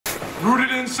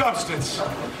rooted in substance,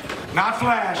 not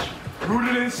flash,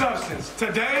 rooted in substance.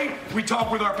 Today, we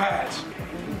talk with our pads.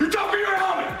 You talk with your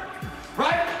helmet,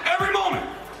 right? Every moment.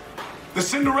 The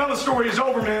Cinderella story is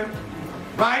over, man.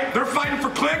 Right? They're fighting for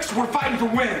clicks, we're fighting for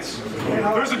wins.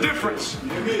 There's a difference,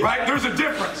 right? There's a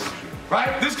difference,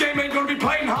 right? This game ain't gonna be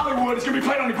played in Hollywood, it's gonna be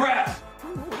played on the grass.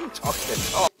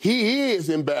 He is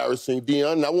embarrassing,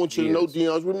 Deion, and I want you to know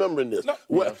Deion's remembering this. No.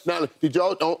 Well, now, did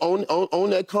y'all, on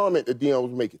that comment that Deion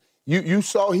was making, you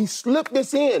saw he slipped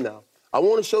this in now. I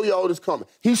want to show y'all this comment.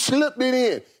 He slipped it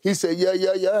in. He said, yeah,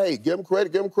 hey, give him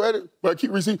credit, but I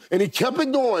keep receiving. And he kept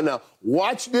it going now.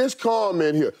 Watch this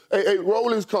comment here. Hey, roll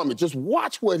his comment. Just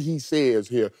watch what he says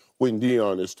here when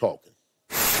Deion is talking.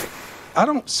 I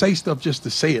don't say stuff just to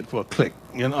say it for a click,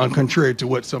 you know, contrary to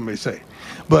what some may say.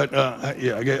 But,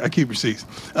 I keep receipts.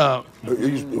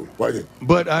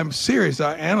 But I'm serious.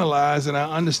 I analyze and I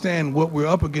understand what we're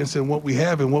up against and what we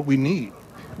have and what we need.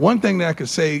 One thing that I could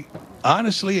say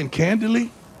honestly and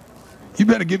candidly, you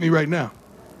better get me right now.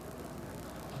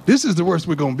 This is the worst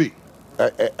we're going to be.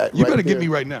 You better get me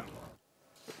right now.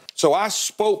 So I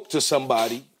spoke to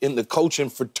somebody in the coaching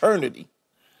fraternity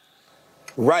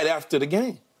right after the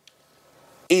game.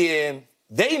 And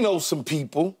they know some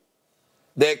people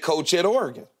that coach at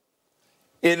Oregon.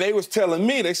 And they was telling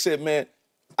me, they said, man,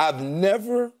 I've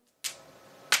never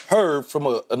heard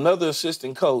from another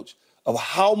assistant coach of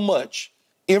how much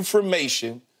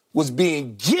information was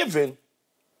being given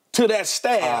to that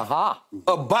staff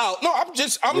about,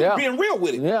 I'm being real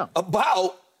with it,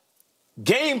 about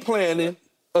game planning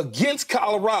against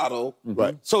Colorado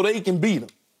so they can beat them.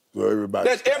 So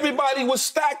everybody was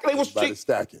stacked. They was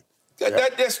stacking.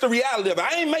 That's the reality of it.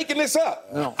 I ain't making this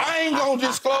up. No. I ain't going to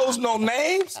disclose no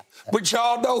names, but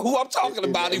y'all know who I'm talking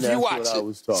about if you watch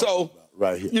it. So,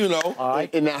 right here. You know. All right.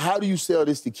 And now, how do you sell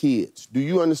this to kids? Do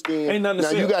you understand? Ain't nothing to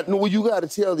sell. You got to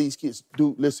tell these kids,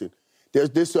 dude, listen, there's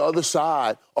this other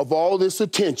side of all this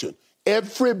attention.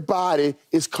 Everybody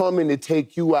is coming to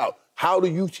take you out. How do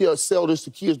you sell this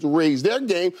to kids to raise their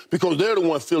game? Because they're the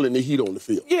ones feeling the heat on the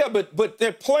field. Yeah, but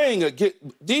they're playing against,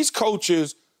 these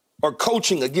coaches are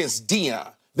coaching against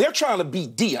Deion. They're trying to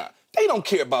beat Deion. They don't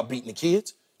care about beating the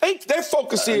kids. Their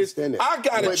focus is, I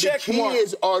got to check the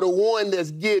kids are the one that's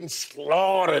getting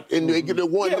slaughtered, and they get the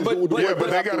one but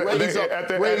they got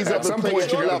to raise up some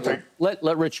point. You got to take.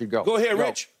 Let Richard go. Go ahead,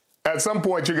 Rich. At some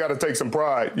point, you got to take some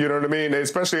pride. You know what I mean?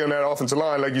 Especially on that offensive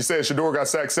line, like you said, Shedeur got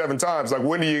sacked 7 times. Like,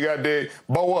 when do you got to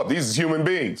bow up? These are human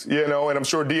beings, you know. And I'm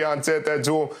sure Deion said that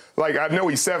to him. Like, I know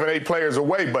he's 7, 8 players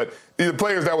away, but the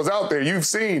players that was out there, you've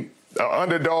seen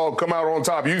underdog come out on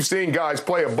top. You've seen guys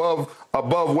play above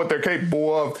what they're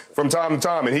capable of from time to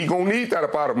time, and he's going to need that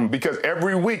up out of them because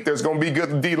every week there's going to be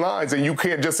good D lines, and you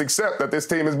can't just accept that this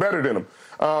team is better than them.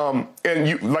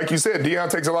 Like you said,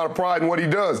 Deion takes a lot of pride in what he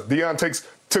does. Deion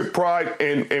took pride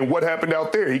in what happened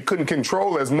out there. He couldn't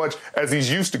control as much as he's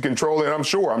used to controlling, I'm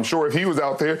sure. I'm sure if he was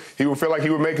out there, he would feel like he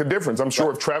would make a difference. I'm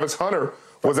sure if Travis Hunter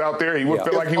was out there, he would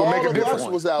feel like he would make a difference. If all of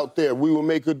us was out there, we would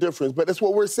make a difference. But that's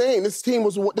what we're saying. This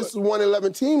is a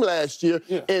 1-11 team last year,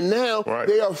 and now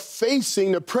they are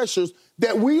facing the pressures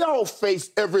that we all face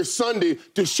every Sunday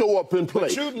to show up and play.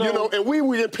 You know, and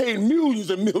we get paid millions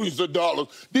and millions of dollars.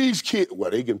 These kids, well,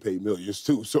 they get paid millions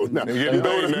too. So now,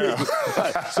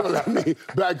 so let me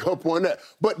back up on that.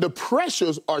 But the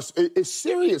pressures it's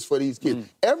serious for these kids.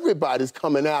 Everybody's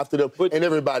coming after them, and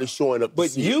everybody's showing up.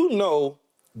 But you know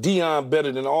Deion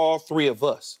better than all 3 of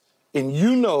us, and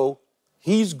you know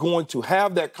he's going to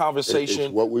have that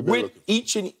conversation with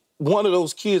each and one of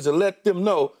those kids and let them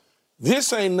know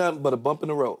this ain't nothing but a bump in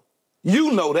the road.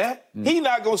 You know that. He's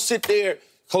not going to sit there,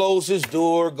 close his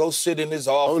door, go sit in his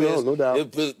office. Oh, no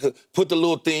doubt. Put the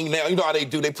little thing down. You know how they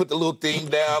do. They put the little thing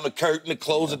down, the curtain, the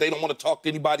close it. They don't want to talk to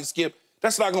anybody, Skip.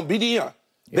 That's not going to be Deion.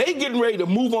 Yeah. They getting ready to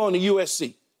move on to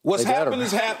USC. What's happened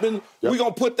has happened. Yep. We're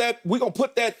going to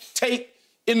put that tape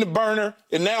in the burner,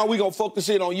 and now we're going to focus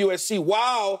in on USC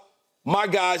while my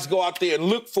guys go out there and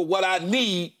look for what I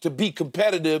need to be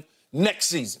competitive next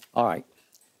season. All right.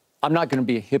 I'm not going to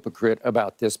be a hypocrite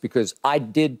about this because I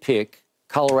did pick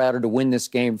Colorado to win this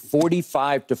game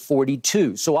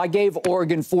 45-42. So I gave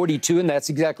Oregon 42, and that's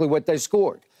exactly what they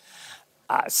scored.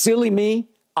 Silly me,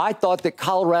 I thought that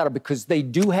Colorado, because they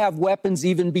do have weapons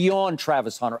even beyond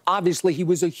Travis Hunter. Obviously, he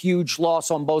was a huge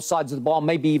loss on both sides of the ball,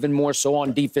 maybe even more so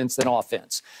on defense than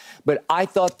offense. But I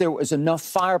thought there was enough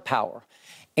firepower,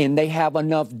 and they have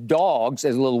enough dogs,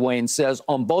 as Lil Wayne says,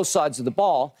 on both sides of the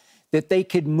ball that they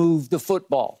could move the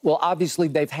football. Well, obviously,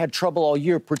 they've had trouble all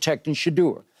year protecting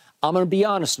Shedeur. I'm going to be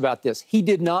honest about this. He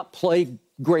did not play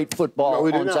great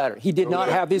football on Saturday. He did not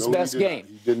have his best game.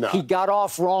 He did not. He got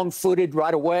off wrong-footed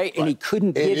right away, and he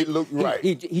couldn't get it. Looked right.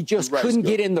 He just couldn't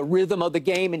get in the rhythm of the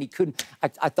game, and he couldn't.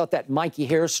 I thought that Mikey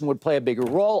Harrison would play a bigger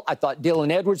role. I thought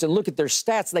Dylan Edwards, and look at their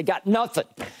stats, they got nothing.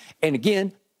 And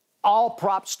again, all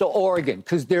props to Oregon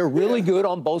because they're really good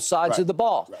on both sides of the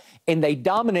ball. Right. And they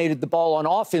dominated the ball on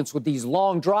offense with these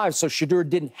long drives, so Shedeur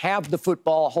didn't have the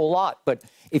football a whole lot. But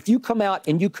if you come out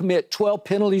and you commit 12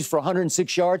 penalties for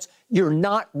 106 yards, you're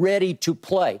not ready to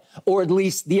play. Or at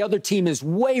least the other team is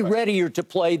way readier to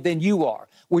play than you are,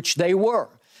 which they were.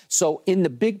 So in the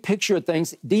big picture of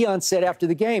things, Deion said after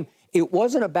the game, it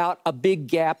wasn't about a big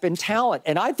gap in talent.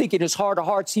 And I think in his heart of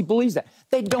hearts, he believes that.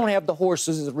 They don't have the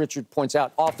horses, as Richard points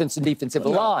out, offensive and defensive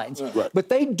lines. But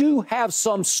they do have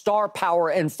some star power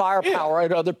and firepower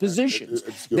at other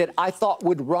positions that I thought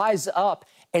would rise up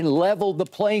and level the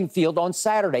playing field on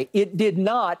Saturday. It did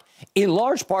not, in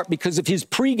large part because of his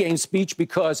pregame speech,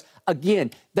 because,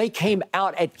 again, they came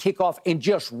out at kickoff and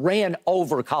just ran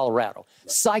over Colorado,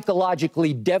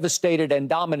 psychologically devastated and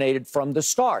dominated from the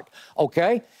start,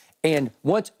 okay? And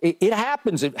once it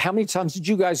happens, how many times did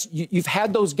you guys, you've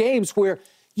had those games where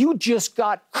you just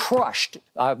got crushed.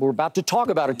 We're about to talk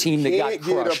about a team that got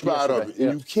crushed. You can't get up out of it.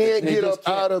 You can't get up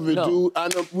out of it, dude. I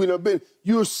know,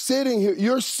 you're sitting here,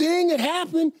 you're seeing it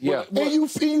happen, and you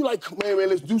feel like, man,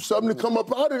 let's do something to come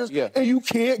up out of this, and you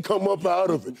can't come up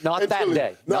out of it. Not that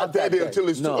day. Not that day until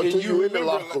you're in the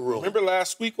locker room. Remember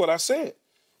last week what I said?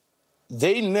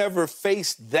 They never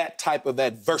faced that type of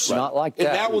adversity. Not like that.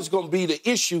 And that was going to be the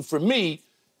issue for me,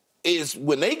 is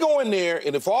when they go in there,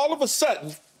 and if all of a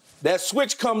sudden that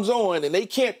switch comes on and they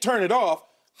can't turn it off,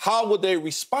 how would they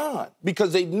respond?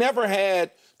 Because they never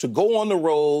had to go on the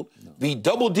road, be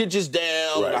double digits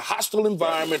down, in a hostile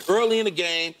environment, early in the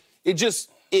game.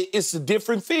 It's a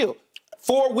different feel.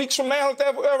 4 weeks from now, if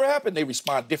that ever happened, they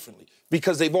respond differently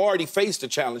because they've already faced a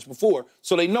challenge before,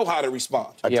 so they know how to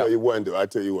respond. I tell you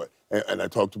what, and I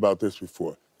talked about this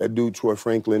before. That dude, Troy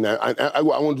Franklin, I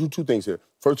want to do two things here.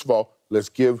 First of all, let's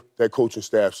give that coaching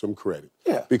staff some credit.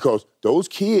 Yeah. Because those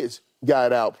kids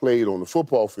got outplayed on the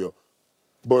football field.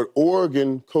 But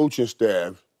Oregon coaching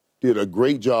staff did a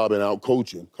great job in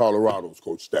out-coaching Colorado's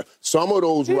coaching staff. Some of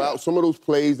those routes, some of those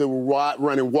plays that were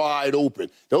running wide open,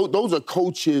 those are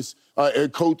coaches.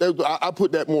 I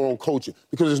put that more on coaching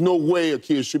because there's no way a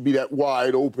kid should be that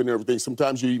wide open and everything.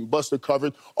 Sometimes you even bust a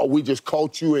coverage, or we just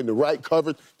caught you in the right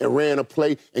coverage and ran a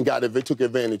play and took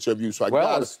advantage of you. So I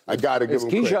got to give them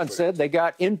credit. As Keyshawn said, they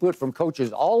got input from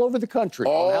coaches all over the country.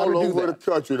 All over the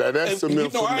country. That's some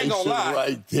information I ain't gonna lie.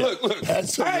 Right there. Look, I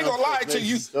ain't gonna lie to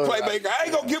you, Playmaker. I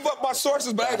ain't gonna give up my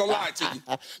sources, but I ain't gonna lie to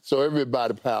you. So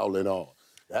everybody piling on.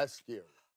 That's scary.